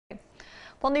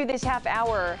Well, new this half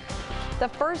hour, the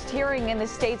first hearing in the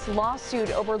state's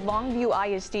lawsuit over Longview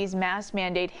ISD's mask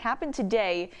mandate happened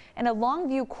today in a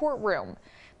Longview courtroom.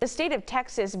 The state of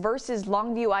Texas versus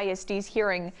Longview ISD's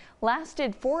hearing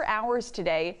lasted 4 hours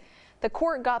today. The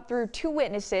court got through 2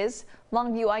 witnesses,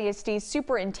 Longview ISD's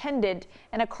superintendent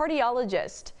and a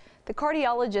cardiologist. The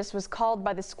cardiologist was called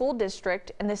by the school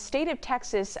district, and the state of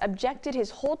Texas objected his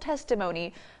whole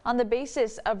testimony on the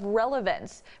basis of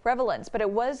relevance, but it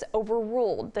was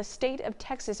overruled. The state of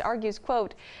Texas argues,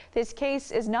 quote, "This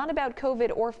case is not about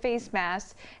COVID or face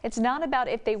masks. It's not about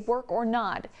if they work or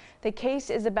not. The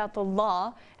case is about the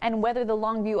law and whether the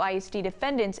Longview ISD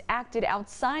defendants acted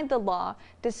outside the law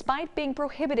despite being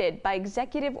prohibited by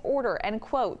executive order," end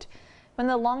quote. When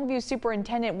the Longview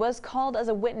superintendent was called as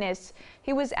a witness,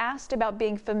 he was asked about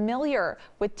being familiar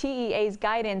with TEA's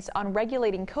guidance on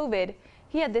regulating COVID.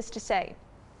 He had this to say.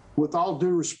 With all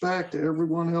due respect to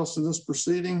everyone else in this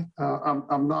proceeding,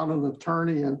 I'm not an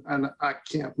attorney and I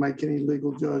can't make any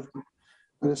legal judgment.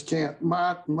 I just can't.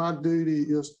 My duty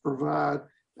is to provide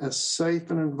as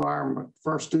safe an environment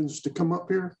for our students to come up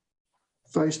here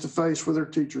face to face with their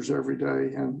teachers every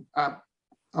day. And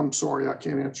I'm sorry, I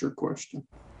can't answer your question.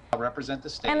 Represent the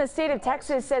state. And the state of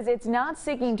Texas says it's not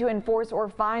seeking to enforce or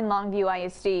fine Longview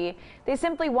ISD. They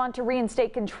simply want to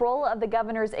reinstate control of the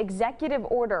governor's executive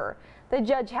order. The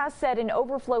judge has set an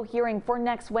overflow hearing for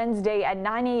next Wednesday at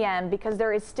 9 a.m. because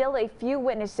there is still a few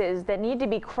witnesses that need to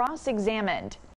be cross-examined.